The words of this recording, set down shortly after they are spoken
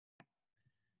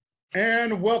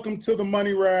And welcome to the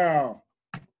Money Round.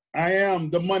 I am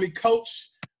the Money Coach.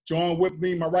 Join with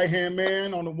me, my right-hand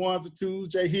man on the ones and twos,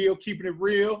 Jay Hill, keeping it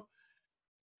real.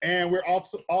 And we're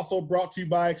also brought to you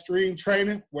by Extreme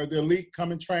Training, where the elite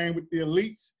come and train with the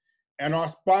elites. And our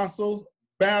sponsors,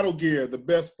 Battle Gear, the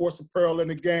best sports apparel in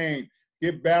the game.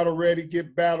 Get battle ready,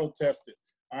 get battle tested.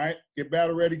 All right? Get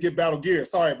battle ready, get battle gear.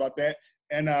 Sorry about that.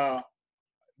 And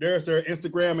there's their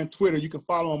Instagram and Twitter. You can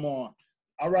follow them on.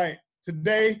 All right.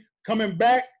 Today, coming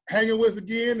back, hanging with us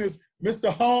again is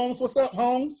Mr. Holmes. What's up,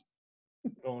 Holmes?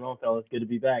 What's going on, fellas? Good to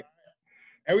be back.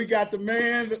 And we got the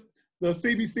man, the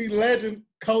CBC legend,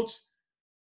 Coach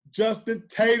Jayson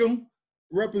Tatum,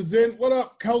 represent. What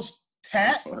up, Coach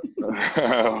Tat?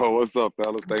 What's up,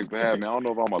 fellas? Thanks for having me. I don't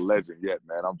know if I'm a legend yet,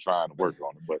 man. I'm trying to work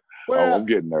on it, but I'm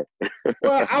getting there.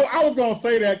 Well, I was going to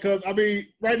say that because, I mean,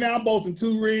 right now I'm boasting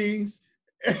 2 rings.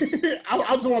 I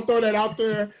just want to throw that out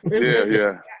there.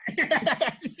 Yeah.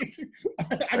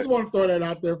 I just want to throw that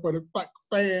out there for the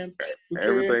fans.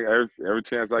 Every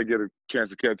chance I get a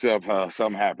chance to catch up,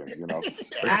 something happens, you know.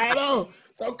 I know.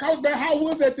 So, Coach, man, how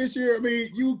was that this year? I mean,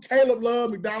 you, Caleb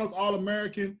Love, McDonald's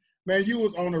All-American. Man, you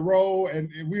was on the roll, and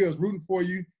we was rooting for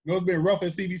you. You know, it's been rough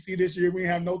at CBC this year. We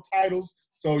didn't have no titles,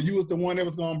 so you was the one that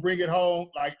was going to bring it home.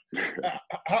 Like,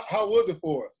 how was it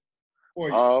for us?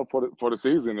 For the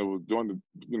season, it was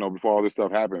before all this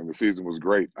stuff happened, the season was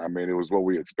great. I mean, it was what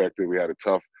we expected. We had a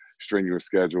tough, strenuous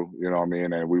schedule, you know what I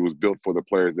mean? And we was built for the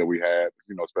players that we had,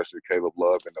 you know, especially Caleb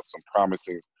Love and some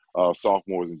promising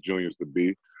sophomores and juniors to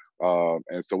be.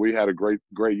 And so we had a great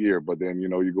year. But then, you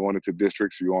know, you're going into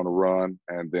districts, you're on a run,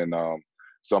 and then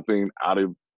something out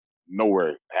of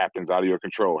nowhere happens, out of your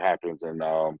control happens. And,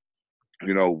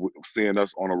 you know, seeing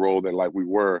us on a roll that like we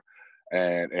were,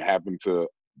 and it happened to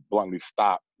bluntly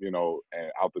stop, you know, and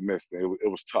out the mist. It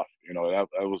was tough, you know. That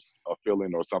was a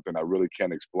feeling or something I really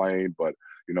can't explain. But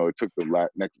you know, it took the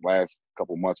last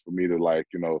couple months for me to, like,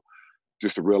 you know,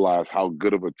 just to realize how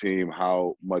good of a team,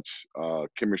 how much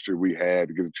chemistry we had,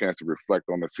 to get a chance to reflect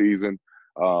on the season.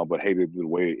 But hated the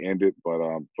way it ended. But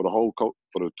for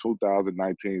the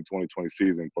 2019-2020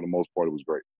 season, for the most part, it was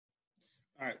great.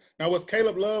 All right. Now, was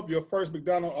Caleb Love your first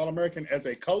McDonald's All-American as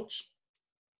a coach?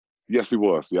 Yes, he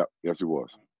was. Yep. Yes, he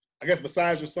was. I guess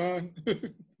besides your son?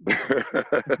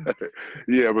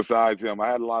 Yeah, besides him. I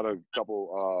had a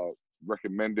couple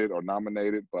recommended or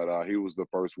nominated, but he was the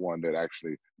first one that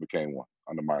actually became one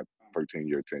under my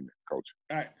 13-year tenure, coach.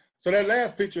 All right. So that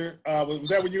last picture, was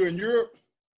that when you were in Europe?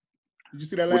 Did you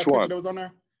see that last picture that was on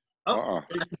there? Oh,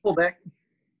 pull back.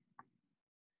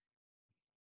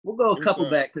 We'll go a couple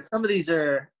back because some of these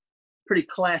are pretty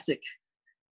classic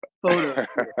photos.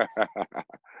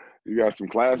 You got some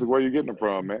classic. Where you getting them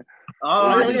from, man? Oh,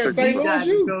 I just St. Louis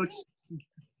U, Coach.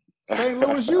 St.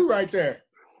 Louis U, right there.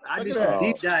 I do some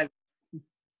deep dive.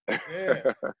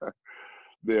 Yeah.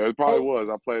 Yeah, it probably was.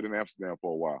 I played in Amsterdam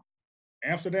for a while.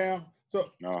 Amsterdam. So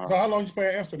how long did you play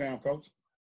in Amsterdam, Coach?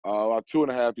 About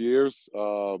 2.5 years.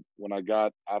 When I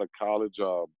got out of college,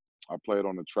 I played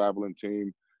on the traveling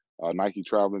team, Nike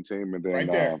traveling team, and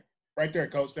then right there,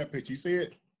 Coach. That picture. You see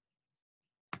it?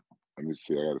 Let me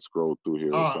see. I got to scroll through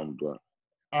here with something.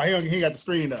 He got the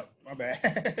screen up. My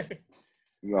bad.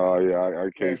 No, yeah, I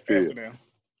can't see Amsterdam.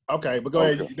 It. Okay, but go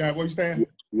ahead. What were you saying?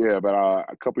 Yeah, but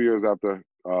a couple years after,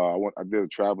 I did a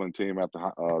traveling team after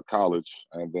college,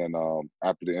 and then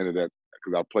after the end of that,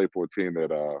 because I played for a team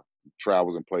that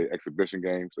travels and play exhibition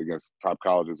games against top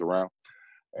colleges around,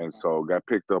 and so got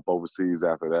picked up overseas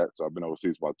after that. So I've been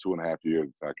overseas about 2.5 years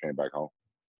until I came back home.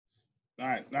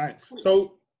 Nice.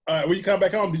 So when you come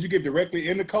back home, did you get directly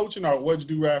into coaching, or what did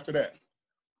you do right after that?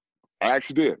 I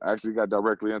actually did. I actually got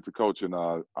directly into coaching.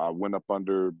 I went up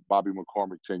under Bobby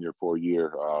McCormick tenure for a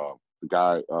year.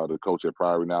 The coach at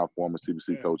Priory now, former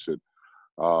CBC coach that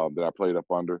I played up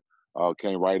under,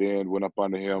 came right in, went up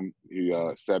under him. He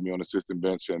sat me on the assistant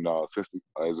bench and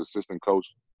as assistant coach.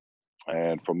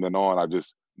 And from then on, I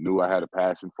just knew I had a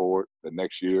passion for it. The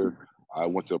next year, I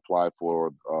went to apply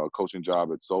for a coaching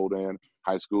job at Soldan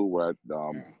High School, where I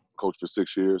coached for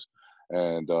 6 years.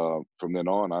 And from then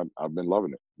on, I've been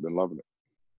loving it.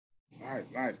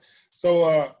 Nice.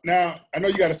 So now I know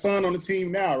you got a son on the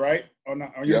team now, right? On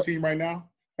your team right now.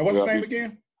 And what's his name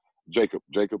again? Jacob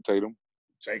Tatum.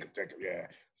 Jacob, yeah.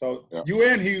 So you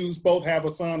and Hughes both have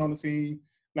a son on the team.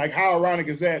 Like, how ironic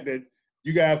is that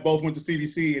you guys both went to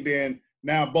CBC and then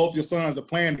now both your sons are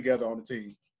playing together on the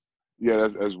team? Yeah,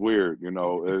 that's weird. You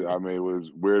know, I mean, it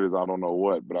was weird as I don't know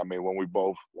what. But I mean,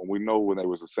 when they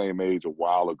was the same age a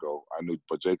while ago, I knew.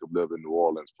 But Jacob lived in New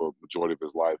Orleans for the majority of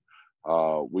his life.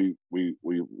 We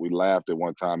laughed at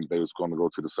one time that they was going to go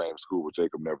to the same school, but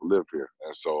Jacob never lived here,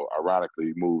 and so ironically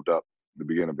he moved up the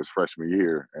beginning of his freshman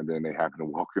year, and then they happened to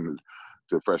walk into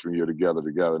freshman year together.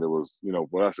 And it was,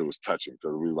 for us, it was touching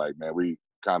because we like, man, we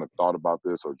kind of thought about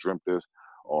this or dreamt this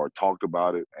or talked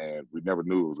about it, and we never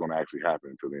knew it was going to actually happen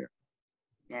until then.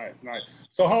 Nice.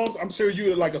 So, Holmes, I'm sure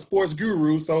you're like a sports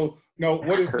guru. So,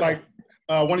 what is like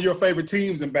one of your favorite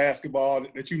teams in basketball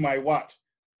that you might watch?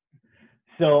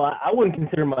 So I wouldn't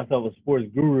consider myself a sports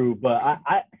guru, but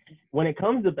I when it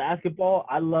comes to basketball,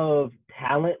 I love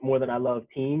talent more than I love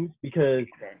teams because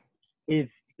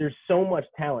there's so much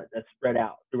talent that's spread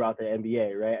out throughout the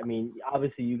NBA, right? I mean,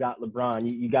 obviously you got LeBron,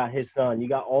 you got his son, you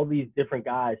got all these different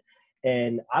guys.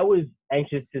 And I was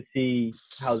anxious to see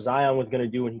how Zion was going to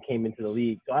do when he came into the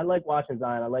league. So I like watching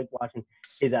Zion. I like watching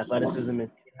his athleticism and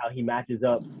seeing how he matches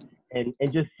up and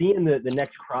just seeing the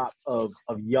next crop of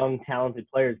young, talented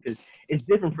players because it's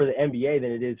different for the NBA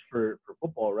than it is for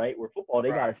football, right? Where football, they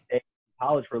got to stay in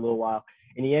college for a little while.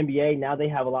 In the NBA, now they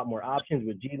have a lot more options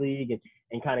with G League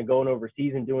and kind of going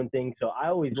overseas and doing things. So I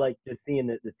always like just seeing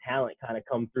the talent kind of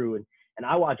come through. And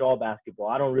I watch all basketball.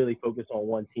 I don't really focus on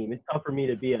one team. It's tough for me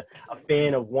to be a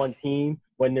fan of one team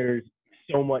when there's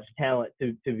so much talent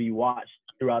to be watched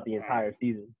throughout the entire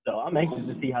season. So I'm anxious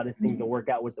to see how this thing's going to work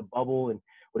out with the bubble and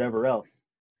whatever else.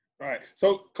 Right.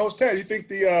 So, Coach Ted, you think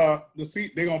they're going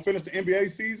to finish the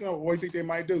NBA season, or what do you think they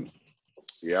might do?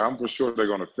 Yeah, I'm for sure they're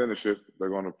going to finish it. They're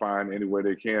going to find any way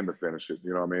they can to finish it.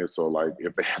 You know what I mean? So, like,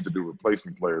 if they have to do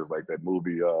replacement players like that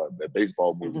movie, that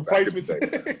baseball movie. Replacements.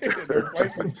 The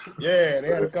replacements. Yeah, they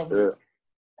had a couple.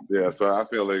 Yeah, so I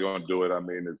feel they're going to do it. I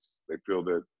mean, they feel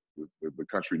that the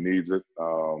country needs it. A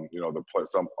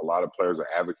lot of players are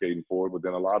advocating for it, but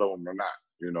then a lot of them are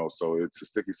not. So it's a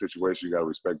sticky situation. You got to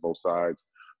respect both sides.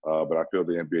 But I feel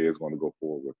the NBA is going to go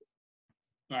forward with it.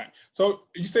 All right. So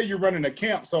you say you're running a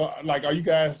camp. So, like, are you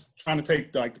guys trying to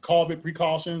take, like, the COVID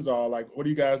precautions, or, like, what are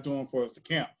you guys doing for the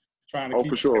camp? Trying to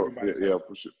keep for sure. everybody safe? Yeah,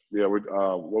 for sure. Yeah,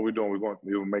 what we're doing,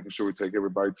 we're making sure we take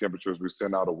everybody's temperatures. We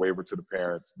send out a waiver to the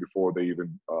parents before they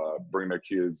even bring their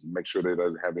kids, make sure they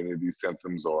doesn't have any of these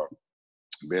symptoms or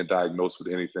been diagnosed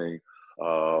with anything.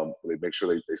 They make sure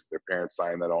their parents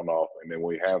sign that on off. And then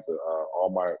we have all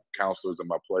my counselors and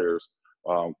my players,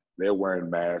 they're wearing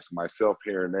masks, myself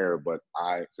here and there, but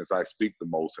since I speak the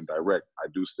most and direct, I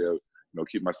do still,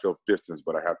 keep myself distanced,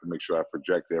 but I have to make sure I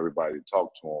project to everybody and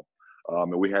talk to them.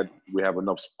 And we have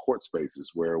enough court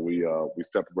spaces where we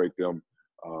separate them.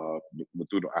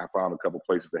 I found a couple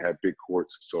places that had big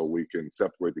courts, so we can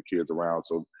separate the kids around.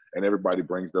 And everybody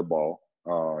brings their ball.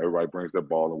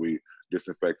 And we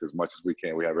disinfect as much as we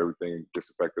can. We have everything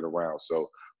disinfected around. So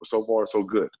far so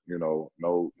good.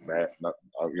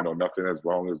 Nothing as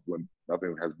wrong as when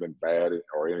nothing has been bad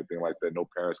or anything like that. No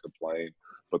parents complain,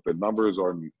 but the numbers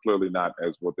are clearly not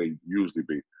as what they usually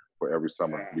be for every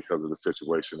summer because of the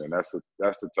situation, and that's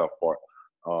the tough part.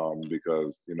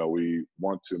 Because we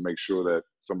want to make sure that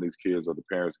some of these kids or the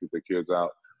parents get their kids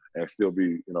out and still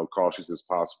be cautious as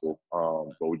possible.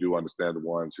 But we do understand the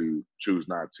ones who choose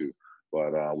not to.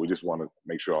 But we just want to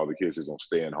make sure all the kids is gonna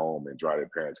stay at home and drive their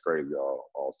parents crazy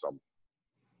all summer.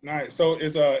 Nice. So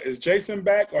is Jayson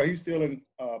back, or he's still in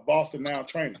Boston now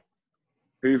training?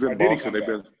 He's in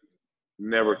Boston.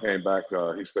 Never came back.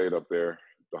 He stayed up there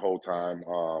the whole time,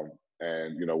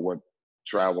 and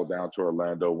traveled down to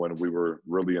Orlando when we were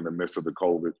really in the midst of the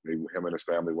COVID. Him and his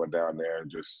family went down there and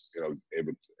just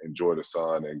able to enjoy the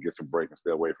sun and get some break and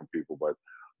stay away from people. But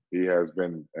he has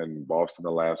been in Boston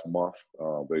the last month.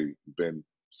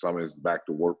 Some is back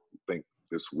to work, I think,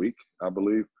 this week, I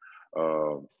believe.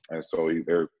 And so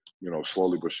they're,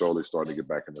 slowly but surely starting to get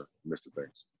back in the midst of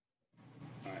things.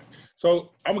 Nice.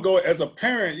 So I'm going to go as a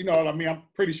parent, I'm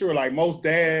pretty sure like most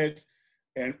dads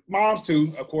and moms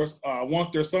too, of course,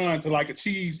 want their son to like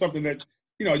achieve something that,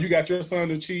 you got your son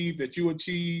to achieve, that you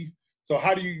achieve. So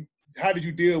how did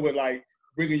you deal with like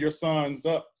bringing your sons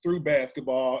up through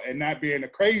basketball and not being a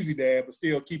crazy dad, but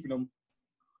still keeping them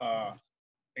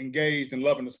engaged and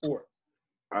loving the sport?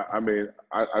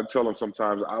 I tell them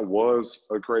sometimes I was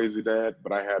a crazy dad,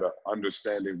 but I had an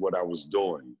understanding what I was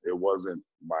doing. It wasn't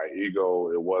my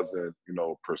ego. It wasn't,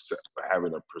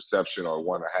 having a perception or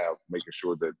making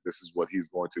sure that this is what he's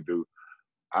going to do.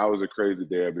 I was a crazy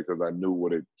dad because I knew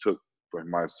what it took for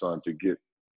my son to get.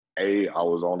 I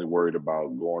was only worried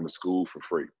about going to school for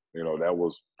free. That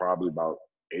was probably about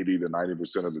 80 to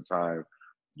 90% of the time.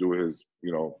 Do his,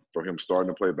 from him starting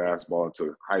to play basketball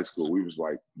into high school, we was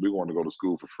like, we wanted to go to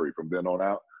school for free. From then on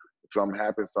out, if something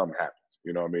happens, something happens.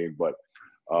 You know what I mean? But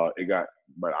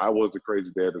but I was the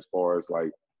crazy dad as far as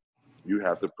like, you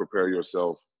have to prepare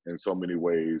yourself in so many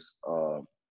ways,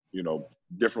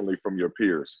 differently from your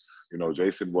peers.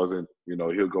 Jayson wasn't,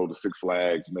 he'll go to Six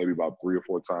Flags maybe about 3 or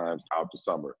 4 times out the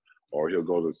summer. or he'll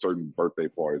go to certain birthday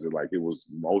parties. And like it was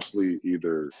mostly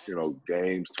either, you know,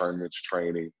 games, tournaments,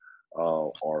 training,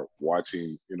 or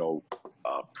watching, you know,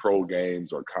 pro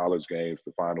games or college games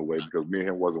to find a way, because me and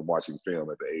him wasn't watching film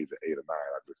at the age of 8 or 9.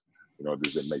 I just, you know, it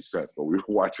just didn't make sense. But we were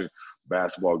watching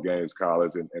basketball games,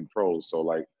 college and pros. So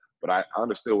like, but I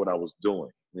understood what I was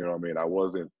doing. You know what I mean? I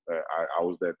wasn't, I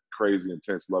was that crazy,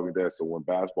 intense, loving dad. So when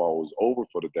basketball was over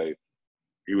for the day,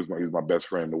 he's my best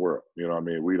friend in the world. You know what I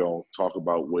mean? We don't talk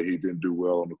about what he didn't do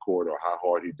well on the court or how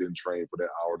hard he didn't train for that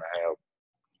hour and a half.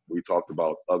 We talked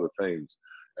about other things.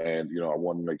 And, you know, I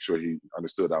wanted to make sure he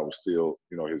understood I was still,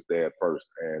 you know, his dad first.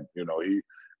 And, you know,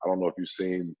 I don't know if you've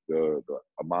seen the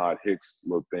Ahmad Hicks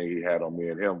little thing he had on me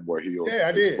and him where he'll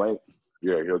explain.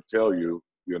 Yeah, he'll tell you,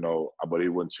 you know, but he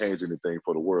wouldn't change anything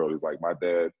for the world. He's like, my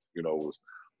dad, you know, was,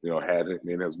 you know,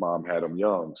 me and his mom had him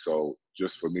young. So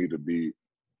just for me to be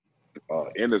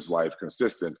in his life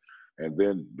consistent, and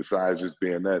then besides just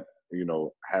being that, you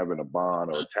know, having a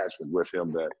bond or attachment with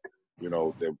him that, you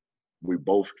know, that we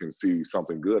both can see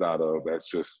something good out of, that's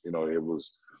just, you know, it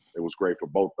was great for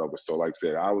both of us. So like I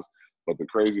said, but the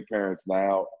crazy parents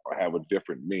now have a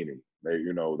different meaning. They,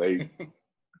 you know,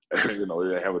 you know,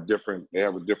 they have a different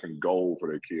goal for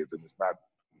their kids, and it's not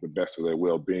the best for their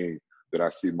well-being that I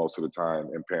see most of the time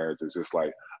in parents. It's just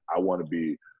like, I want to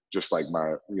be just like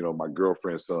my, you know, my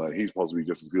girlfriend's son. He's supposed to be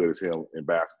just as good as him in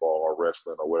basketball or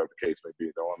wrestling or whatever the case may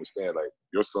be. Don't understand, like,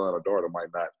 your son or daughter might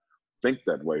not think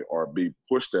that way or be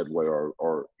pushed that way,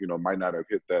 or you know, might not have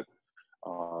hit that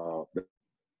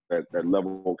that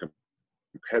level of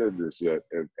competitiveness yet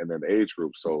in an age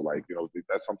group. So like, you know,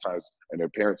 that's sometimes, and their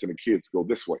parents and the kids go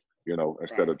this way, you know,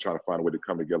 instead of trying to find a way to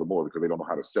come together more, because they don't know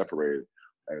how to separate it.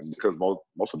 And because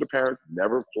most of the parents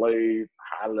never played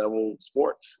high level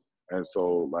sports. And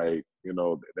so like, you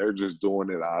know, they're just doing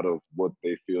it out of what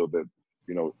they feel that,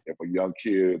 you know, if a young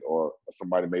kid or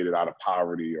somebody made it out of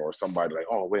poverty, or somebody like,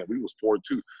 oh man, we was poor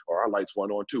too, or our lights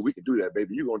went on too, we can do that,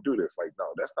 baby, you gonna do this. Like, no,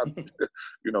 that's not,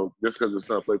 you know, just because his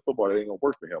son played football, it ain't gonna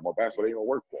work for him, or basketball, it ain't gonna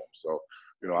work for him. So,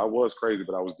 you know, I was crazy,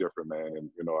 but I was different, man. And,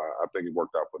 you know, I think it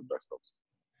worked out for the best of us.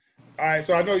 All right,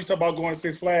 so I know you talk about going to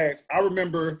Six Flags. I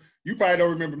remember, you probably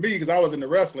don't remember me because I was in the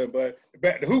wrestling, but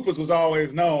the Hoopers was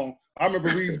always known. I remember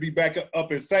we used to be back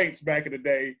up in Saints back in the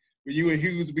day. When you and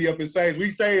Hughes would be up in Saints.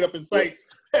 We stayed up in Saints.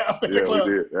 Up in the club.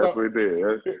 We did. That's what we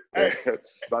did.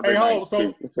 Sunday night.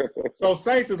 So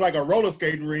Saints is like a roller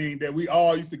skating ring that we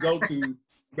all used to go to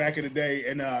back in the day.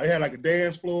 And it had like a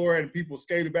dance floor and people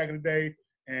skated back in the day.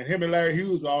 And him and Larry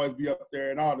Hughes would always be up there,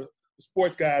 and all the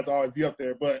sports guys always be up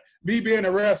there. But me being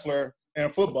a wrestler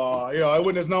and football, you know, I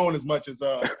wasn't as known as much as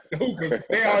the Hoopers.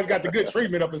 They always got the good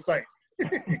treatment up in Saints.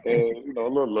 And, you know, a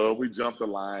little love. We jumped the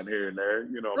line here and there,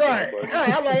 you know. Right.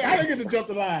 I'm like, I didn't get to jump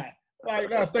the line. Like,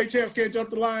 no, state champs can't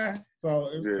jump the line. So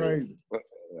it's crazy.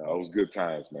 Yeah, that was good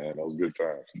times, man. That was good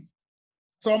times.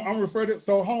 So I'm referring to,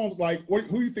 so Holmes, like, who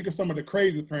do you think are some of the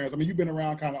crazy parents? I mean, you've been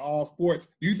around kind of all sports.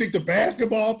 Do you think the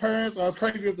basketball parents are as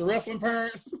crazy as the wrestling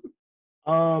parents?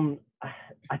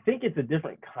 I think it's a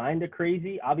different kind of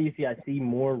crazy. Obviously, I see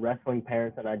more wrestling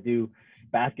parents than I do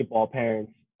basketball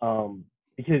parents,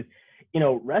 because, you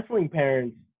know, wrestling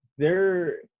parents,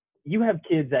 you have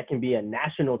kids that can be a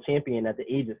national champion at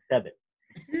the age of 7.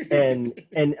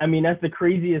 And I mean, that's the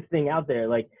craziest thing out there.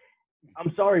 Like,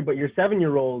 I'm sorry, but your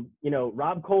 7-year-old, you know,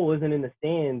 Rob Cole isn't in the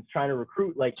stands trying to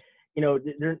recruit. Like, you know,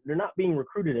 they're not being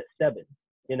recruited at 7,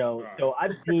 you know. So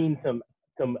I've seen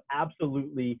some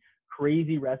absolutely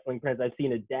crazy wrestling parents. I've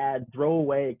seen a dad throw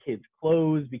away a kid's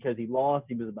clothes because he lost.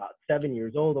 He was about 7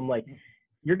 years old. I'm like,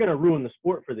 you're going to ruin the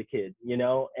sport for the kid, you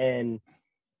know? And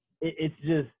it's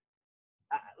just,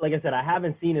 like I said, I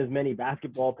haven't seen as many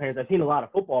basketball parents. I've seen a lot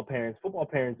of football parents. Football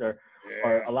parents are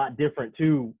a lot different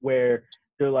too, where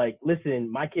they're like,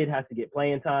 listen, my kid has to get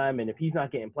playing time, and if he's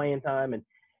not getting playing time, and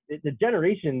the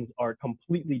generations are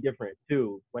completely different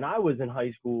too. When I was in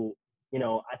high school, you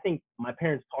know, I think my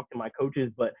parents talked to my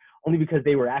coaches, but only because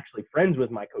they were actually friends with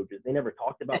my coaches. They never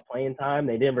talked about playing time.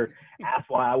 They never asked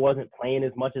why I wasn't playing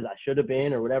as much as I should have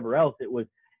been or whatever else. It was,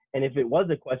 and if it was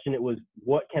a question, it was,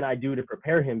 what can I do to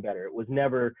prepare him better? It was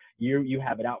never, you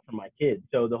have it out for my kids.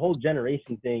 So the whole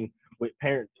generation thing with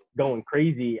parents going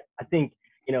crazy, I think,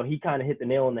 you know, he kind of hit the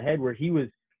nail on the head where he was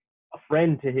a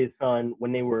friend to his son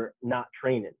when they were not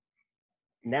training.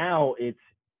 Now it's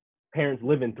parents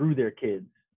living through their kids,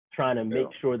 trying to make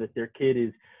sure that their kid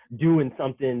is doing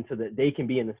something so that they can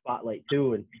be in the spotlight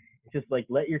too. And it's just like,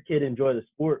 let your kid enjoy the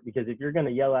sport, because if you're going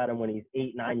to yell at him when he's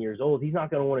 8, 9 years old, he's not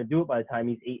going to want to do it by the time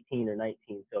he's 18 or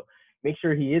 19. So make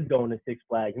sure he is going to Six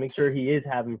Flags. Make sure he is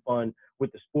having fun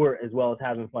with the sport as well as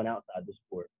having fun outside the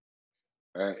sport.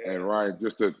 And Ryan,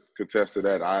 just to contest to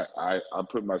that, I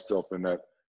put myself in that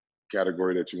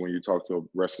category that when you talk to a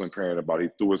wrestling parent about he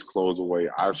threw his clothes away.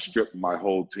 I stripped my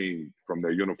whole team from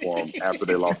their uniform after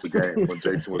they lost the game when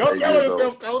Jayson was Don't 8 tell years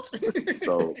yourself, old. Coach.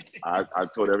 So I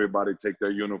told everybody take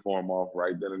their uniform off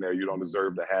right then and there. You don't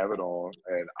deserve to have it on.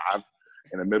 And I'm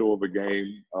in the middle of a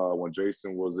game when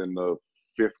Jayson was in the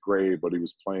 5th grade, but he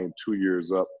was playing 2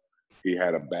 years up. He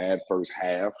had a bad first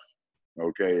half.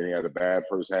 Okay, and he had a bad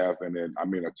first half, and then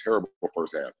a terrible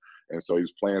first half. And so he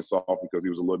was playing soft because he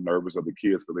was a little nervous of the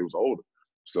kids because they was older.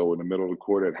 So in the middle of the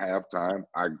court at halftime,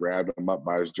 I grabbed him up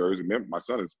by his jersey. Remember, my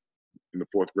son is in the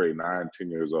 4th grade, 9, 10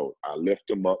 years old. I lift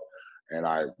him up, and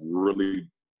I really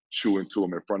chew into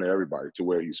him in front of everybody to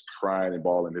where he's crying and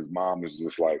bawling. His mom is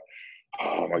just like,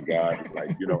 oh, my God.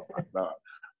 Like,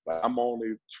 I'm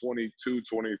only 22,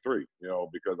 23,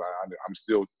 because I'm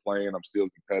still playing. I'm still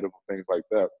competitive, things like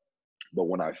that. But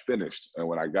when I finished and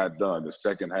when I got done, the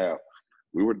second half,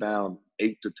 we were down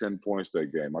 8 to 10 points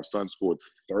that game. My son scored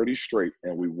 30 straight,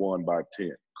 and we won by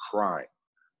 10, crying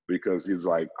because he's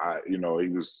like, he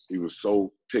was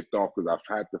so ticked off because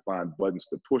I've had to find buttons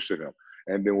to push at him.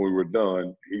 And then when we were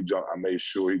done, I made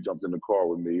sure he jumped in the car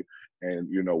with me, and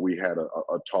we had a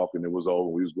talk, and it was over.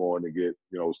 We was going to get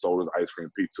sodas, ice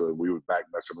cream, pizza, and we were back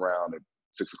messing around at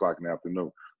 6 o'clock in the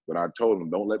afternoon. But I told him,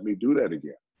 don't let me do that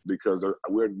again, because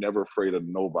we're never afraid of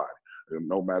nobody.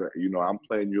 No matter, I'm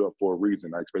playing you up for a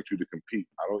reason. I expect you to compete.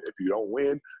 If you don't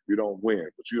win, you don't win,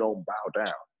 but you don't bow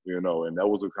down, and that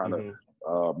was the kind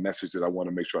of message that I want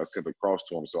to make sure I sent across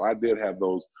to him. So I did have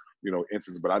those,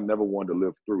 instances, but I never wanted to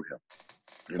live through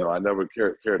him. I never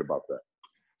cared about that.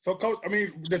 So, Coach,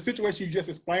 the situation you just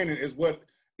explained is what,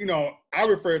 I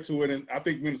refer to it, and I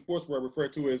think in the sports world refer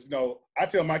to it as, I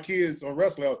tell my kids on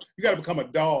wrestling, you got to become a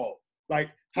dog.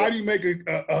 Like, how do you make an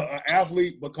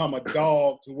athlete become a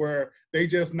dog to where they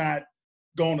just not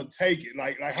going to take it?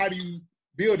 Like how do you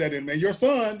build that in? And your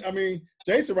son,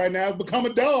 Jayson right now has become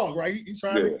a dog, right? He's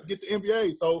trying to get the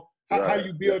NBA. So how do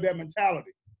you build that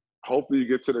mentality? Hopefully you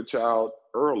get to the child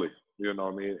early,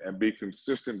 and be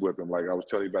consistent with them. Like I was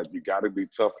telling you about, you got to be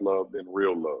tough love and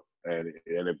real love. And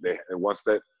once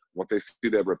they see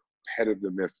that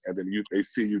repetitiveness, and then they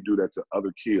see you do that to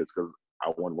other kids, because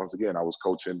I was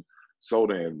coaching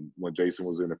soda, and when Jayson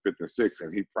was in the 5th and 6th,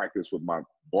 and he practiced with my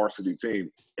varsity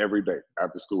team every day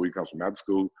after school. He comes from after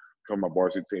school, come to my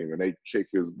varsity team, and they kick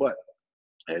his butt.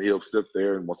 And he'll sit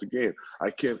there, and once again, I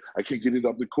can't get it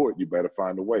up the court. You better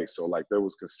find a way. So like I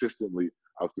was consistently,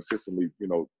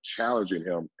 challenging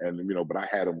him, and but I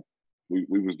had him. We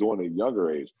was doing it at a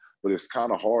younger age, but it's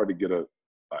kind of hard to get a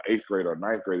 8th grader or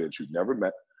 9th grader that you've never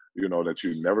met, that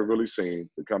you've never really seen,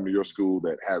 to come to your school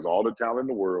that has all the talent in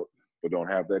the world, but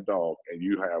don't have that dog, and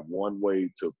you have one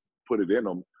way to put it in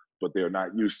them, but they're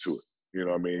not used to it.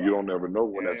 Right. You don't never know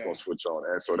when that's going to switch on.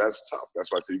 And so that's tough.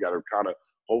 That's why I say you got to kind of,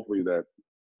 hopefully that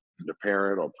the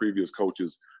parent or previous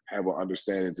coaches have an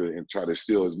understanding and try to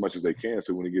steal as much as they can.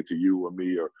 So when they get to you or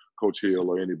me or Coach Hill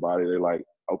or anybody, they're like,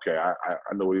 okay,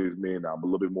 I know what he's mean now. I'm a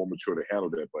little bit more mature to handle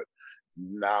that, but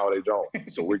now they don't.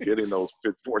 So we're getting those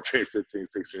 14, 15,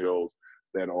 16-year-olds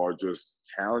that are just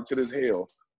talented as hell,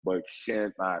 but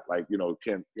cannot,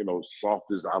 soft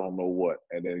as I don't know what.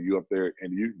 And then you up there,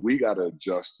 and we got to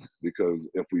adjust, because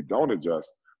if we don't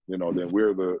adjust, then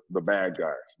we're the bad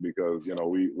guys, because,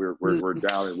 we're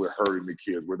down and we're hurting the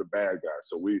kids. We're the bad guys.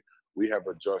 So we have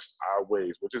adjusted our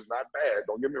ways, which is not bad.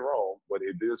 Don't get me wrong, but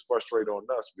it is frustrating on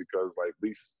us, because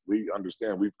we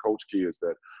understand we've coached kids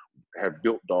that have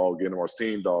built dog in them or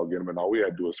seen dog in them, and all we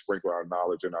had to do is sprinkle our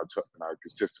knowledge and our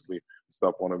consistently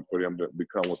stuff on them for them to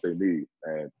become what they need.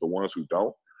 And the ones who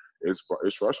don't, it's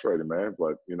frustrating, man.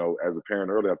 But as a parent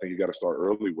early, I think you got to start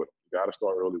early with them. You got to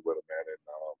start early with them, man.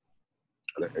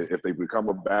 And if they become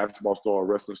a basketball star or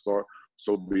wrestling star,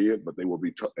 so be it. But they will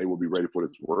be ready for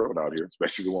this world out here,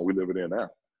 especially the one we living in now.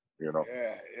 Yeah,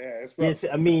 it's rough.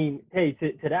 Yes, hey,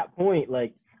 to that point,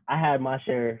 like, I had my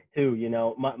share too.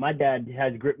 My dad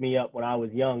has gripped me up when I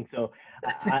was young, so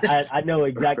I know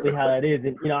exactly how that is.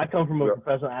 And I come from a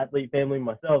professional athlete family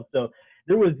myself, so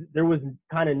there was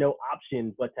kind of no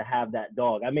option but to have that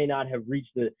dog. I may not have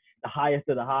reached the highest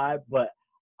of the high, but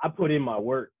I put in my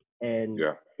work, and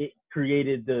it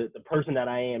created the person that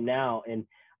I am now. And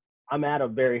I'm at a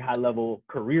very high level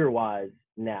career-wise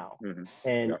now. Mm-hmm.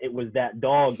 And it was that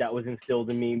dog that was instilled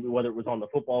in me, whether it was on the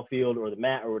football field or the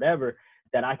mat or whatever,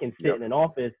 that I can sit in an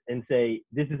office and say,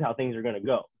 this is how things are going to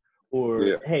go. Or,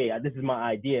 hey, this is my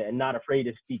idea, and not afraid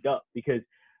to speak up, because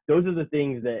those are the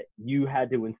things that you had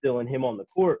to instill in him on the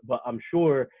court. But I'm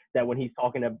sure that when he's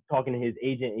talking to his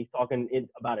agent, he's talking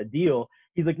about a deal,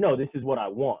 he's like, no, this is what I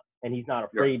want. And he's not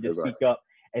afraid to speak up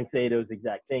and say those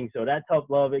exact things. So that tough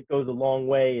love, it goes a long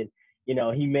way. And, you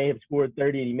know, he may have scored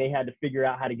 30 and he may have to figure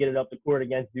out how to get it up the court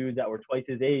against dudes that were twice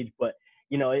his age. But,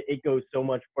 you know, it goes so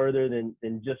much further than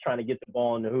just trying to get the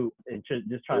ball in the hoop and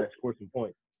just trying to score some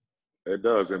points. It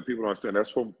does, and people don't understand.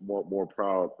 That's what more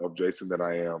proud of Jayson than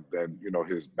I am than, you know,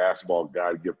 his basketball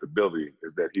God-gift ability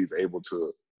is that he's able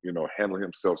to, you know, handle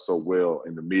himself so well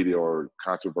in the media or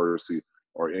controversy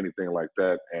or anything like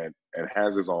that, and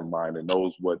has his own mind and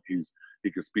knows what he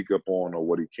can speak up on or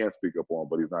what he can't speak up on,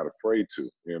 but he's not afraid to,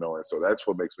 you know. And so that's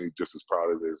what makes me just as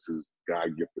proud of this, his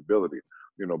God-gift ability,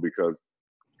 you know, because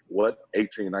what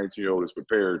 18, 19-year-old is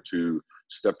prepared to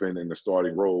step in the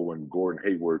starting role when Gordon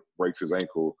Hayward breaks his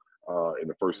ankle in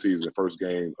the first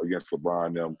game against LeBron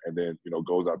and them, and then, you know,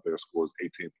 goes out there and scores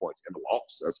 18 points in the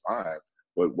loss. That's fine.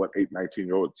 But what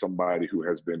 19-year-old, somebody who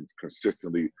has been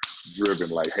consistently driven,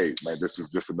 like, hey, man, this is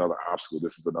just another obstacle.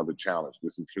 This is another challenge.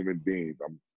 This is human beings.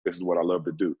 This is what I love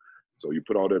to do. So you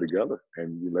put all that together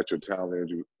and you let your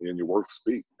talent and your work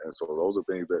speak. And so those are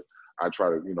things that I try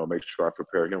to, you know, make sure I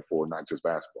prepare him for, not just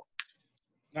basketball.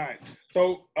 Nice.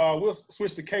 So we'll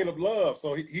switch to Caleb Love.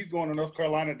 So he's going to North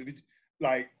Carolina to,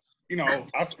 like, you know,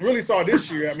 I really saw this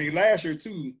year. I mean, last year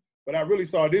too, but I really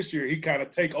saw this year he kind of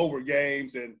take over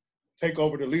games and take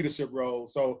over the leadership role.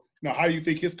 So, you know, how do you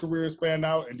think his career is spanning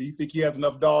out, and do you think he has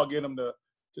enough dog in him to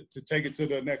take it to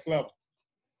the next level?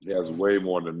 He has way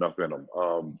more than enough in him.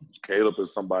 Caleb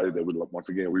is somebody that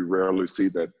we rarely see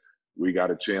that we got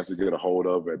a chance to get a hold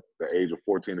of at the age of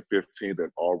 14 to 15,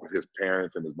 that all of his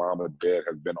parents and his mom and dad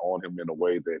has been on him in a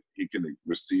way that he can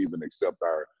receive and accept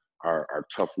our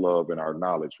tough love and our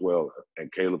knowledge. Well,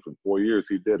 and Caleb, for 4 years,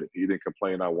 he did it. He didn't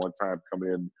complain not one time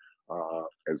coming in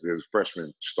as his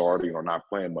freshman starting or not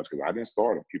playing much, because I didn't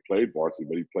start him. He played varsity,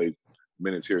 but he played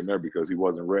minutes here and there because he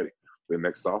wasn't ready. The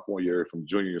next sophomore year, from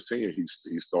junior to senior,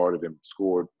 he started and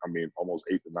scored, I mean, almost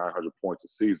 800 to 900 points a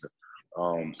season.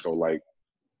 So, like,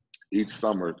 each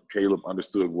summer, Caleb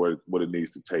understood what it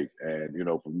needs to take. And, you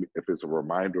know, for me, if it's a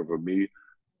reminder of me,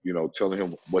 you know, telling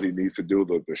him what he needs to do,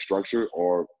 the structure,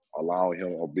 or allowing him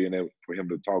or being able for him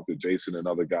to talk to Jayson and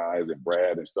other guys and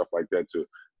Brad and stuff like that to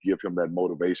give him that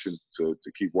motivation to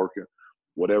keep working.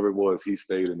 Whatever it was, he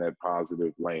stayed in that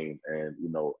positive lane. And, you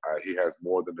know, he has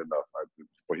more than enough.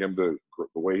 For him the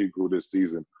way he grew this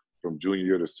season from junior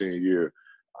year to senior year,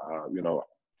 you know,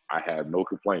 I have no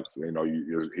complaints. You know,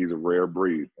 he's a rare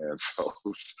breed. And so,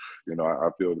 you know, I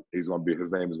feel his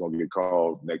name is going to get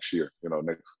called next year, you know,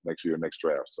 next year, next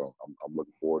draft. So I'm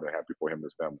looking forward and happy for him and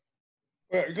his family.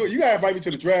 Well, you got to invite me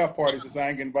to the draft party since I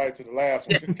ain't get invited to the last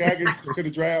one. Can I get to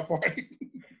the draft party?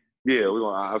 Yeah,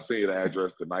 I'll send you the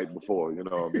address the night before. You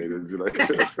know what I mean? It's like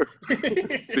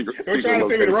Don't try to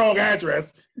send me the wrong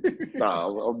address.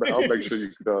 I'll make sure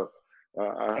you come.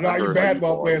 I know how you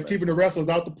basketball players keeping the wrestlers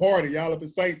out the party. Y'all up in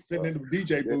Saints sitting in the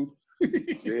DJ booth.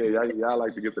 Yeah, y'all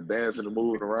like to get the dancing and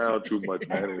moving around too much,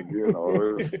 man. And, you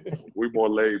know, we more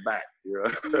laid back. You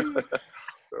know?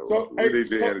 so we need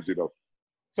your energy, though.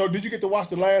 So did you get to watch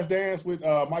The Last Dance with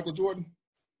Michael Jordan?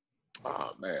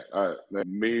 Oh, man.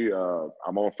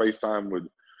 I'm on FaceTime with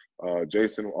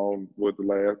Jayson on with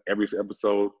every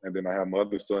episode, and then I have my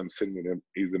other son sitting with him.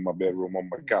 He's in my bedroom on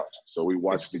my couch. So we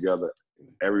watch together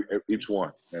each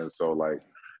one. And so, like,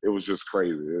 it was just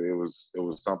crazy. It was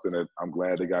something that I'm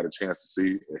glad they got a chance to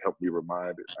see. It helped me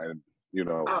remind it. And, you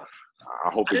know, I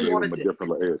hope it gave them a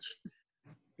different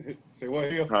edge. Say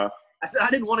what, Hill? Huh? I said I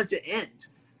didn't want it to end.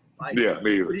 Like, yeah,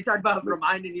 me either. When you talked about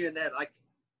reminding you and that, like,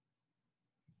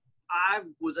 I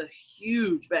was a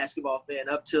huge basketball fan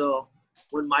up till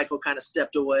when Michael kind of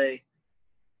stepped away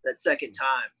that second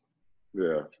time.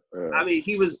 Yeah. I mean,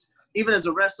 he was, even as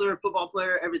a wrestler, football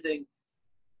player, everything,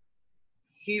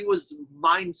 he was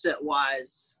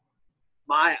mindset-wise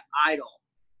my idol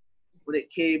when it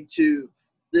came to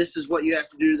this is what you have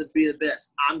to do to be the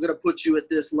best. I'm going to put you at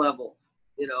this level.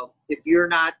 You know, if you're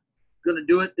not going to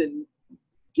do it, then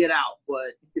get out.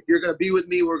 But if you're going to be with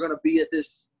me, we're going to be at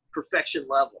this perfection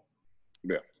level.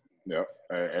 Yeah.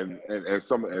 And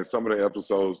some of the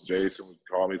episodes, Jayson would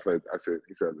call me. He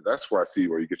said, that's where I see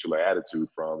where you get your attitude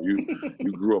from.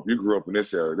 You grew up in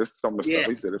this era. This some of the stuff.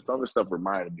 He said, some of the stuff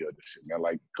reminded me of this shit. Man,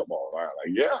 like, come on, man.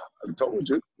 Like, yeah, I told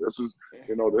you. This is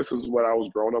what I was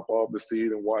growing up off the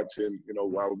seed and watching. You know,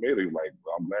 while we made it. Like,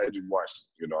 I'm glad you watched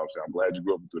it. You know what I'm saying? I'm glad you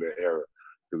grew up through that era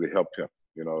because it helped him.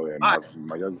 You know, and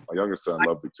my younger son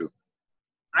loved it too.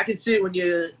 I can see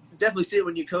it definitely see it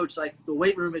when you coach, like the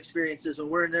weight room experiences when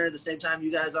we're in there at the same time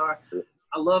you guys are.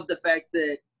 I love the fact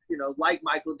that, you know, like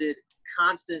Michael did,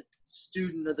 constant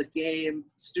student of the game,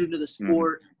 student of the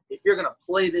sport. Mm-hmm. If you're going to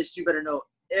play this, you better know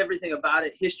everything about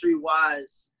it,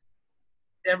 history-wise,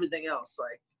 everything else.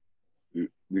 Like,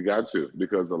 You got to,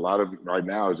 because a lot of right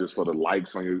now is just for the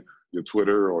likes on your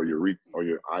Twitter or your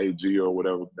IG or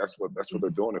whatever. That's what they're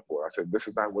doing it for. I said, this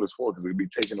is not what it's for, because it'll be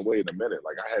taken away in a minute.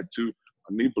 Like I had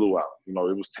a knee blew out. You know,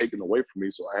 it was taken away from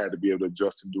me, so I had to be able to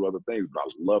adjust and do other things. But I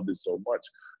loved it so much.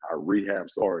 I rehabbed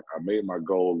so hard. I made my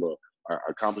goal. I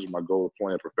accomplished my goal of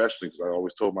playing professionally, because I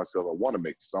always told myself I want to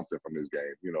make something from this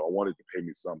game. You know, I wanted to pay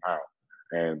me somehow.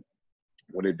 And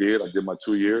when it did, I did my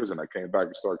 2 years, and I came back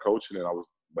and started coaching. And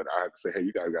but I had to say, hey,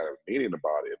 you guys got a meaning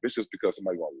about it. If it's just because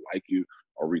somebody gonna like you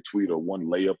or retweet or one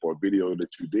layup or video that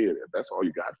you did, if that's all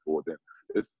you got for it, then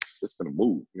it's gonna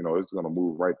move. You know, it's gonna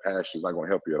move right past you. It's not gonna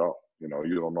help you at all. You know,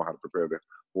 you don't know how to prepare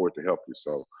for it to help you.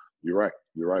 So you're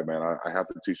right, man. I have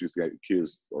to teach these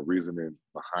kids a reasoning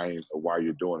behind why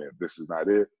you're doing it. If this is not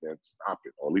it, then stop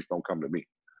it, or at least don't come to me.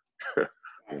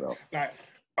 You know.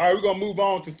 All right, we're gonna move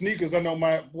on to sneakers. I know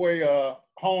my boy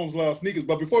Holmes loves sneakers,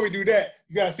 but before we do that,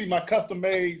 you guys see my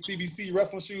custom-made CBC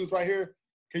wrestling shoes right here.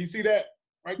 Can you see that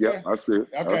right there? Yeah, I see it.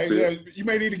 Okay, see it. You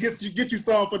may need to get you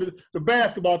some for the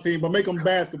basketball team, but make them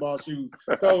basketball shoes.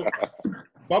 So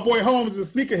my boy Holmes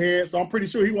is a sneakerhead, so I'm pretty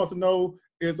sure he wants to know,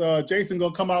 is Jayson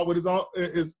gonna come out with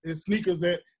his sneakers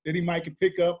that he might can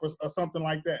pick up or something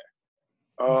like that?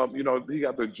 You know, he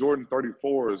got the Jordan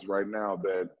 34s right now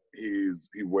that he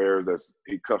wears, as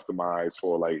he customized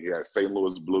for. Like, he has St.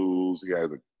 Louis Blues. He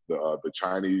has the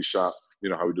Chinese shop. You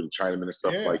know how we do the Chinaman and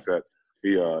stuff like that.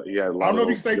 He had a lot. I don't know if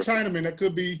you can say Chinaman. That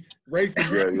could be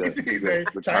racist. Yeah.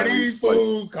 Chinese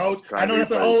food, coach. I know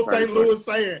that's an old St. Louis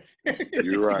saying.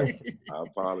 You're right. I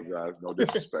apologize. No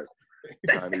disrespect.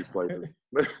 Chinese places.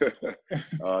 He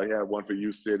had one for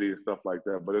U City and stuff like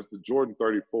that. But it's the Jordan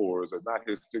 34s. It's not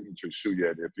his signature shoe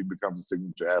yet. If he becomes a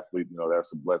signature athlete, you know,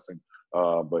 that's a blessing.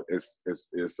 But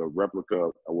it's a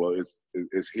replica. Well, it's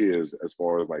his, as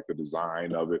far as like the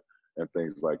design of it and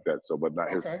things like that. So, but not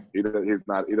his. He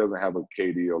doesn't have a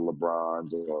KD or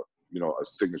LeBron or, you know, a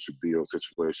signature deal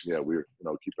situation. Yeah, we're, you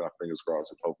know, keeping our fingers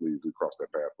crossed, and hopefully we cross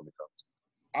that path when it comes.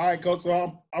 All right, Coach.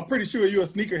 So I'm pretty sure you're a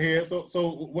sneakerhead.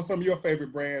 So what's some of your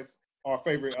favorite brands or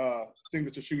favorite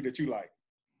signature shoe that you like?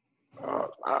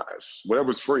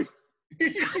 Whatever's free.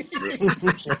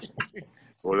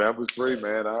 Whatever's free,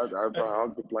 man. I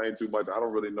don't complain too much. I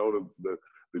don't really know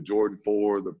the Jordan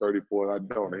 4s, the 34s. I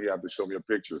don't. He have to show me a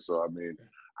picture. So I mean,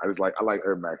 I like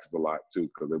Air Maxes a lot too,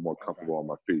 because they're more comfortable on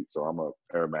my feet. So I'm a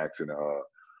Air Max and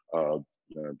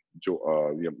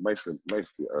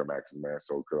basically Air Maxes, man.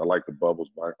 So, because I like the bubbles,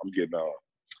 but I'm getting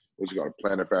what you got,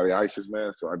 Planet Fatty Ices,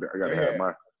 man. So I gotta have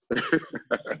my.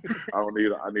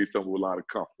 I need something with a lot of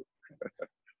comfort.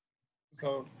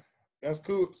 So that's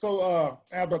cool. So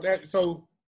how about that? So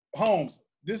Holmes,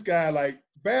 this guy, like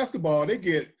basketball, they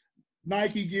get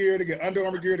Nike gear, they get Under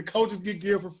Armour gear, the coaches get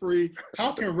gear for free.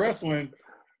 How can wrestling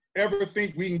ever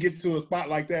think we can get to a spot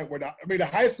like that where the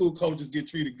high school coaches get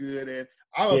treated good, and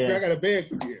I got a bag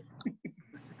for gear?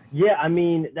 Yeah, I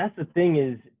mean, that's the thing,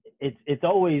 is it's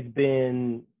always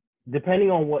been,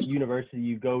 depending on what university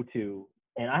you go to,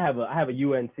 and I have a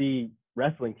UNC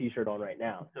wrestling t-shirt on right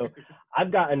now. So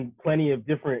I've gotten plenty of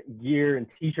different gear and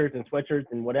t-shirts and sweatshirts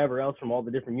and whatever else from all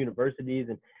the different universities.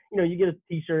 And, you know, you get a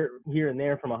t-shirt here and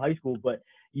there from a high school, but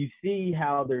you see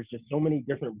how there's just so many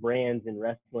different brands in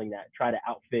wrestling that try to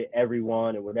outfit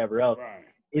everyone and whatever else. Right.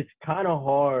 It's kind of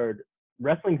hard.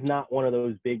 Wrestling's not one of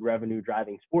those big revenue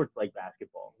driving sports like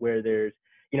basketball, where there's,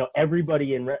 you know,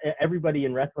 everybody in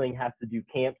wrestling has to do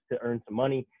camps to earn some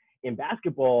money. In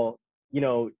basketball, you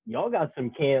know, y'all got some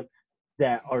camps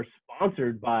that are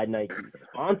sponsored by Nike,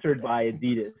 sponsored by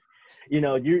Adidas. You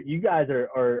know, you guys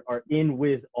are in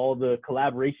with all the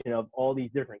collaboration of all these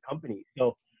different companies.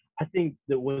 So I think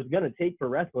that what it's going to take for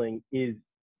wrestling is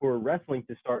for wrestling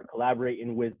to start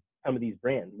collaborating with some of these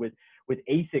brands, with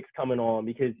ASICS coming on,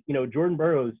 because, you know, Jordan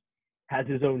Burroughs has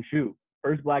his own shoe.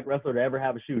 First black wrestler to ever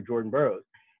have a shoe, Jordan Burroughs.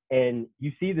 And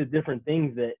you see the different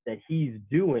things that he's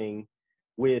doing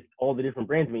with all the different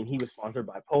brands. I mean, he was sponsored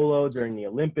by Polo during the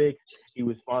Olympics. He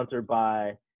was sponsored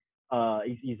by,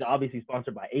 he's obviously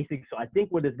sponsored by ASICS. So I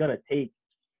think what it's going to take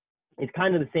is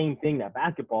kind of the same thing that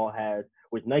basketball has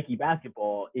with Nike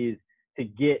basketball, is to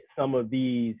get some of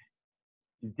these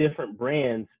different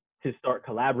brands to start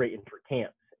collaborating for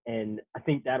camps. And I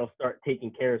think that'll start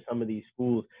taking care of some of these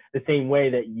schools the same way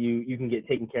that you can get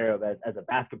taken care of as a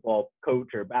basketball coach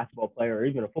or a basketball player or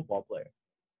even a football player.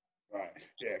 Right.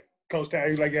 Yeah. Coach Ty,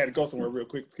 he's like, he had to go somewhere real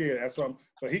quick. Scared. That's something.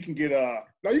 But he can get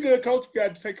no, you good, Coach. You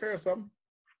got to take care of something.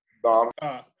 No,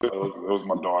 it was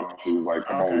my daughter. She was like,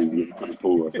 "Come on, let's get to the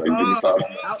pool." I said, "Give me 5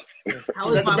 minutes." How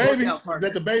was my baby? workout partner?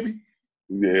 Is that the baby?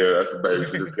 Yeah, that's the baby.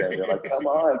 She just came in like, "Come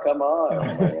on, come on."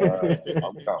 I'm like, all right,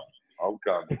 I'm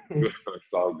coming.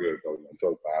 It's all good, Coach. I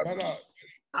told 5 minutes.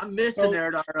 I'm missing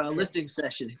her at our lifting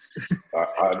sessions.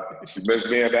 She missed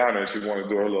being down there. She wanted to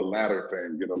do her little ladder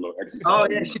thing, get a little exercise. Oh,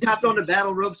 yeah. She hopped on the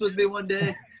battle ropes with me one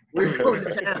day. We were going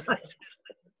to town.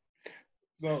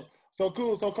 So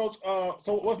cool. So, Coach,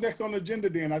 so what's next on the agenda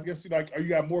then? I guess, are you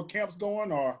got more camps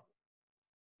going or?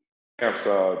 Camps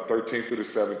 13th through the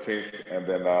 17th, and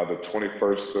then the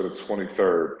 21st to the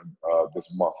 23rd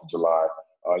this month of July.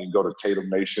 You can go to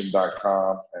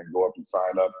TatumNation.com and go up and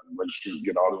sign up and register and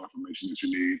get all the information that you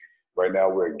need. Right now,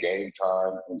 we're at game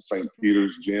time in St.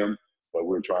 Peter's Gym, but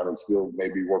we're trying to still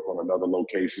maybe work on another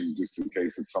location just in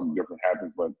case if something different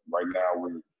happens. But right now,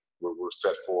 we're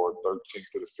set for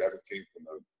 13th to the 17th and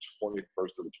the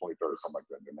 21st to the 23rd, something like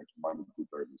that, the next Monday through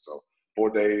Thursday. So 4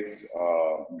 days,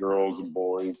 girls and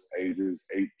boys, ages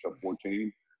 8 to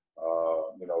 14.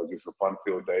 It's just a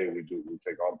fun-filled day. We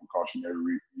take all the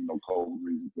precautionary, COVID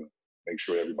reasons to make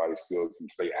sure everybody still can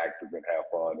stay active and have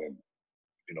fun and,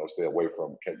 stay away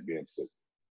from being sick.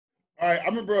 All right. I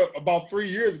remember about 3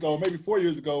 years ago, maybe 4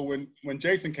 years ago, when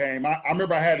Jayson came, I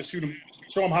remember I had to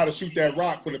show him how to shoot that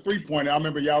rock for the three-pointer. I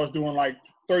remember y'all was doing like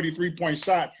 33-point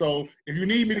shots. So if you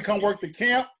need me to come work the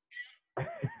camp,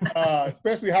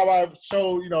 especially how I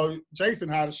showed, Jayson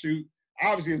how to shoot,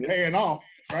 obviously it's paying off,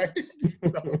 right?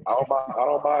 So. I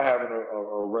don't mind having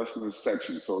a wrestling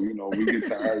section. So, we get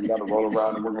tired, we got to roll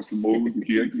around and work on some moves. And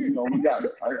kids, we got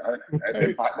it.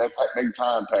 That make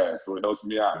time pass, so it helps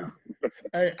me out.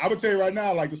 Hey, I'm going to tell you right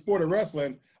now, like the sport of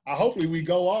wrestling, hopefully we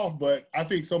go off, but I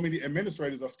think so many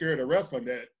administrators are scared of wrestling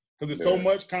that because there's so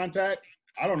much contact.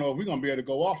 I don't know if we're going to be able to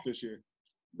go off this year.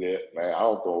 Yeah, man, I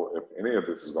don't know if any of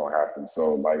this is going to happen.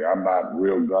 So, I'm not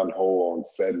real gung-ho on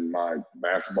setting my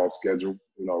basketball schedule,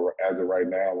 as of right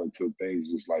now until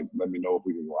things just, let me know if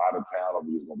we can go out of town or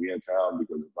we're just going to be in town.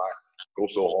 Because if I go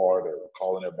so hard at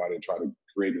calling everybody and try to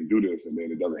create and do this and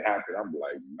then it doesn't happen, I'm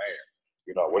like,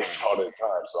 man, I wasted all that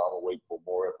time. So I'm going to wait for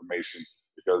more information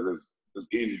because it's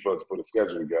easy for us to put a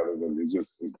schedule together, but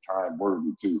it's time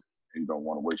worthy too. And you don't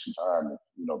want to waste your time if,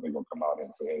 they're going to come out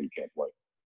and say, hey, you can't play.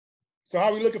 So how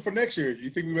are we looking for next year? You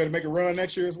think we better make a run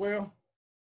next year as well?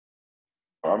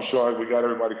 I'm sure we got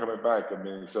everybody coming back.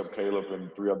 Except Caleb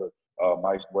and 3 other,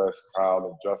 Mike, West, Kyle,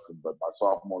 and Justin. But my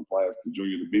sophomore class, the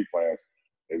junior to B class,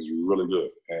 is really good.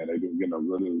 And they've been getting a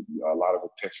lot of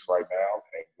attention right now.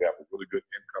 And we have a really good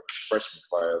incoming freshman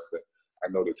class that I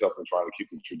know that's helping trying to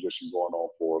keep the tradition going on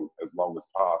for as long as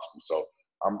possible. So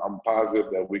I'm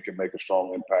positive that we can make a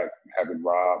strong impact having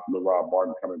Rob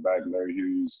Martin coming back, Larry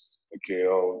Hughes,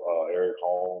 Mikhail, Eric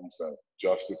Holmes,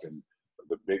 Justice, and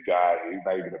the big guy. He's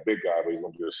not even a big guy, but he's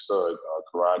going to be a stud.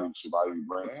 Karate, Shivadi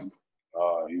Branson.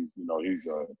 He's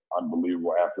an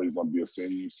unbelievable athlete. He's going to be a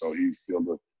senior, so he's still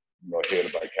the head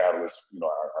of our catalyst.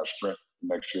 Our strength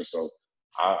next year. So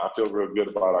I feel real good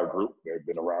about our group. They've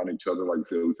been around each other. Like I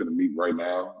said, we're going to meet right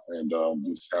now and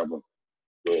just have a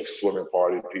little swimming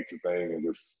party, pizza thing, and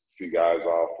just see guys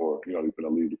off. Or they're going to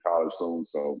leave to college soon,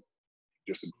 so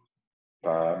just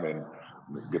time and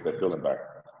get that feeling back.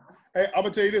 Hey, I'm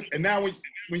gonna tell you this, and now when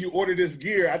you order this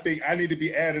gear, I think I need to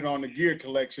be added on the gear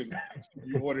collection.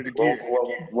 You order the gear.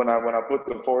 Well, when I put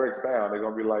the Forex down, they're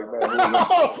gonna be like, man.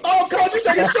 oh, Coach, you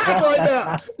taking shots right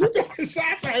now. You taking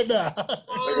shots right now.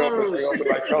 They're gonna be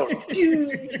like, Coach, we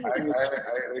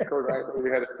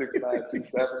had a 6'9",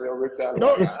 270 on Rich Allen.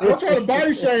 No, don't try to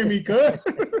body shame me, cuz.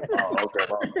 Oh, okay.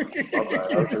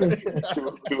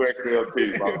 Two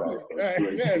XLT, my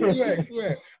bad. Yeah,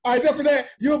 2X. All right, just for that,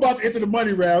 you're about to enter the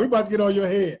money round. We're about to get on your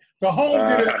head. So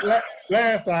Holmes did it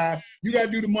last time. You got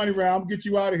to do the money round. I'm going to get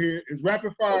you out of here. It's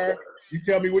rapid fire. Okay. You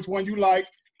tell me which one you like.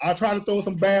 I'll try to throw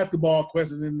some basketball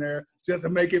questions in there just to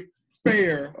make it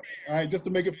fair. All right, just to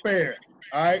make it fair.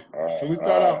 All right? So we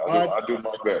start off. I'll do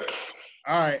my best.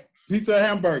 All right. Pizza or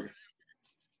hamburger?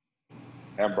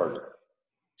 Hamburger.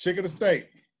 Chicken or steak?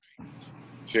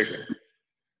 Chicken.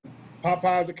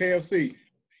 Popeyes or KFC?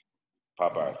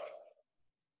 Popeyes.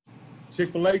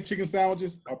 Chick-fil-A chicken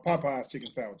sandwiches or Popeyes chicken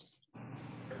sandwiches?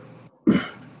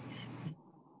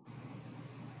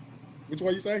 Which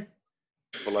one you say?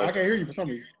 Chick-fil-A. I can't hear you for some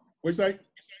reason. What you say?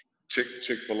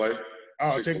 Chick-fil-A.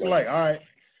 Oh, Chick-fil-A. All right.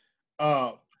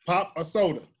 Pop or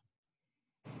soda?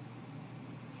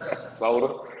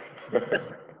 Soda.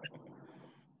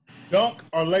 Dunk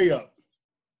or layup?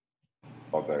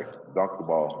 Okay. Dunk the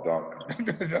ball. Dunk.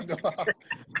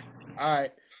 All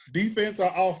right. Defense or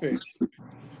offense?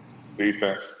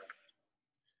 Defense.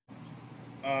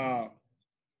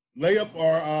 Layup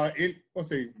or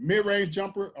mid-range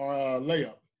jumper or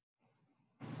layup?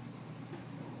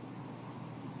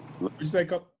 What you say,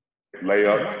 Coach?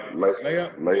 Layup.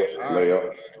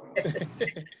 Layup.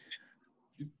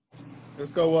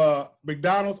 Let's go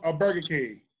McDonald's or Burger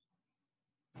King?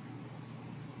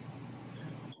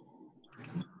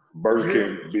 Burger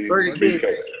King. Burger King.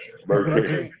 BK. Burger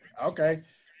King. Okay. Okay.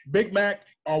 Big Mac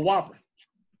or Whopper?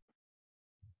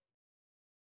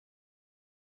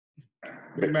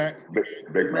 Big Mac.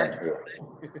 Big Mac. Yeah.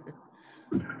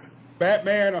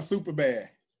 Batman or Superman?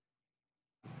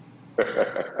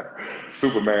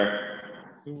 Superman.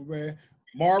 Superman.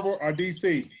 Marvel or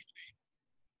DC?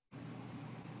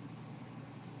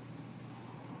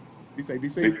 You say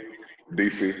DC?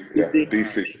 DC. Yeah.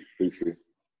 DC.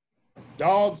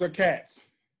 Dogs or cats?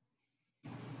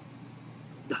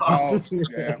 Dogs.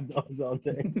 Yeah. Dogs all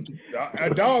day.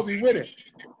 Dogs be with it.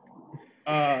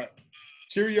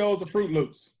 Cheerios or Fruit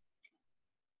Loops?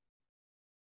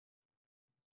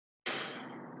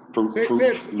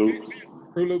 Fruit Loops.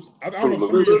 Fruit Loops. I don't know for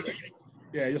some reason.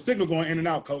 Yeah, your signal going in and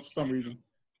out, Coach, for some reason.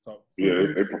 So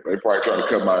Yeah, they probably trying to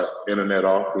cut my internet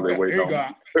off because they waiting on me.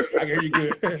 I hear you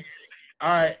good. All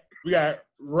right, we got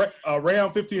Ram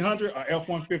 1500 or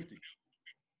F-150.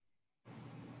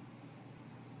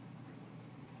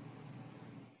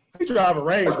 We drive a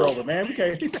Range Rover, man. We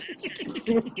can't.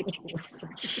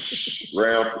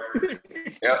 Ram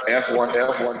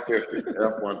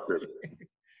F-150.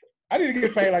 I need to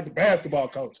get paid like the basketball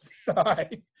coach. All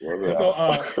right.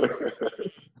 So,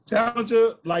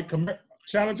 Challenger,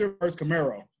 Challenger versus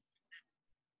Camaro.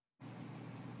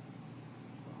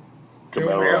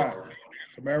 Camaro. All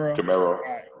right.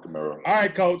 Camaro. All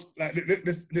right, Coach.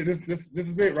 This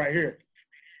is it right here.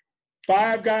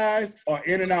 Five Guys or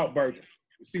In-N-Out Burger.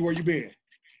 See where you been.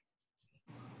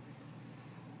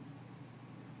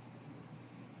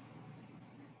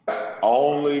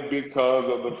 Only because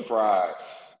of the fries.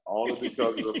 Only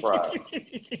because of the fries.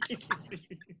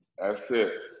 That's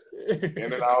it.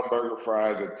 In-N-Out burger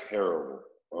fries are terrible.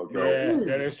 Okay. Yeah,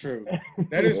 that is true.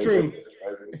 That is true.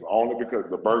 Only because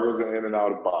the burgers are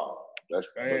In-N-Out are bomb.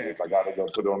 That's if I gotta go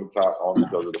put it on the top, only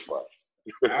because of the fries.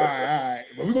 All right.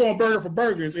 But we're going burger for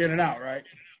burgers, In-N-Out, right?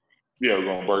 Yeah, we're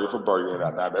going burger for burger.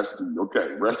 Now that's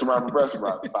okay. Restaurant for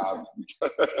restaurant. Five.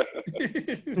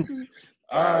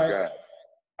 All right.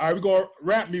 All right, we're going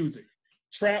rap music.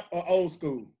 Trap or old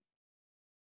school?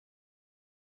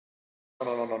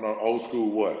 No. Old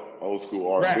school what? Old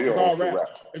school R&B rap. or It's old all school rap. rap?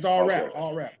 It's all Okay. rap.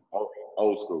 All rap.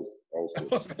 Old school. Old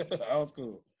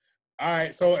school. All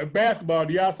right, so in basketball,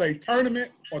 do y'all say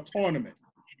tournament or tournament?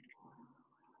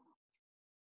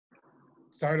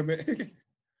 Tournament. Let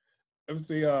me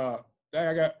see. I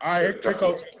got. All right, here,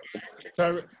 Coach.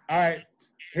 Tournament. All right,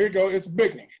 here you go. It's a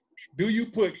big one. Do you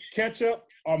put ketchup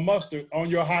or mustard on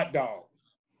your hot dog?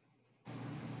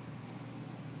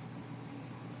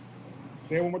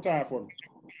 Say it one more time for me.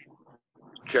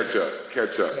 Ketchup.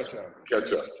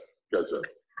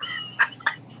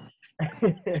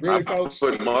 Really, Coach?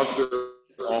 I put mustard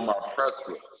on my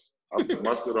pretzel. I put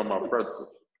mustard on my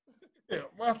pretzel. Yeah,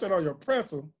 mustard on your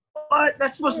pretzel. What?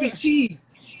 That's supposed to be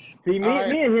cheese. See, me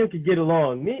and him could get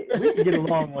along. We could get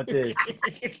along with this.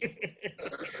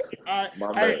 All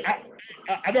right.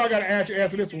 I know I got to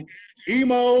answer this one.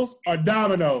 Emos or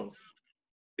Dominoes?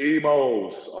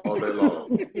 Emos all day long.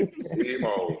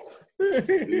 Emos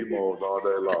all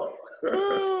day long.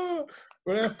 Well,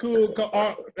 that's cool.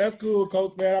 That's cool,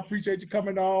 Coach, man. I appreciate you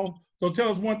coming on. So tell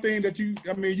us one thing that you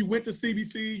went to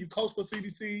CBC, you coached for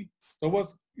CBC. So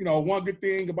what's, one good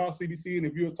thing about CBC? And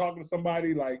if you was talking to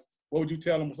somebody, like, what would you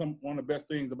tell them was one of the best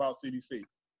things about CBC?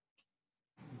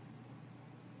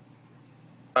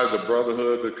 As the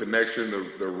brotherhood, the connection,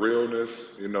 the realness,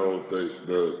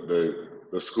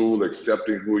 the school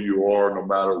accepting who you are, no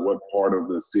matter what part of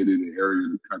the city, the area,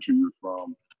 the country you're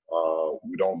from.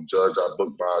 We don't judge our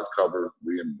book by its cover.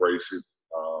 We embrace it,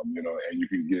 and you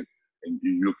can get and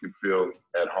you can feel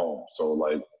at home. So,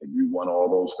 like, if you want all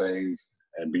those things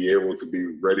and be able to be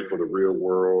ready for the real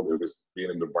world, it was being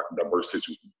in a diverse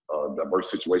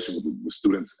situation with the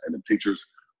students and the teachers,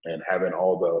 and having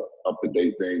all the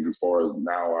up-to-date things as far as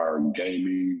now our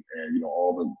gaming and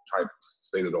all the type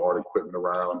state-of-the-art equipment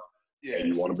around. Yeah, and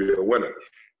you want to be a winner.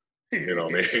 You know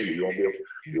what I mean? You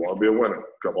want to be a winner.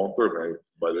 Come on through, man.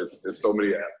 But it's so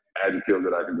many adjectives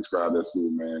that I can describe that school,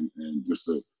 man, and just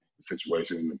the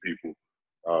situation and the people.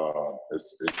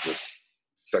 It's just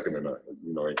second to none.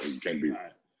 It can't be.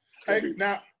 Hey,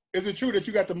 now, is it true that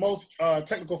you got the most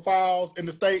technical fouls in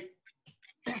the state?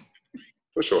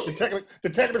 For sure. The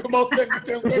technical most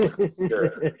technical. Yeah.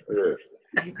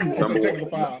 Technical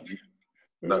foul.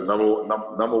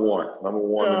 Number one.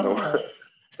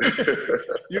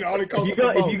 You're the only coach. If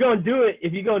you're gonna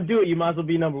do it, you might as well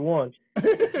be number one. Might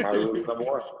as well be number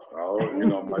one.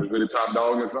 Might as well be the top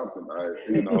dog or something.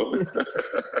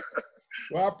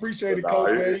 Well, I appreciate it, Coach.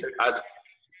 Go ahead.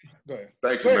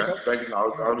 Thank you, man. Coach. Thank you. I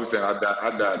was just saying I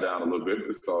died down a little bit.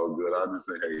 It's all good. I just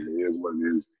say, hey, it is what it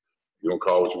is. You don't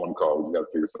call what you want to call. We just got to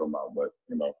figure something out. But,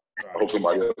 you know, I hope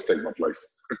somebody else take my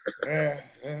place. Yeah.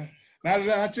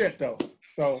 Not yet, though.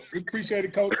 So we appreciate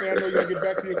it, Coach. Man, I know you got to get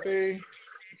back to your thing.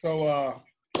 So,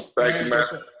 thank you, man.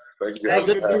 Thank you. Have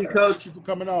a good day, Coach. Thank you for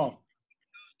coming on.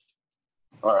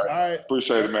 All right.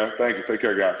 Appreciate it, man. Thank you. Take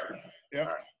care, guys.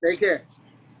 Yep. Take care.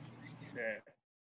 Yeah.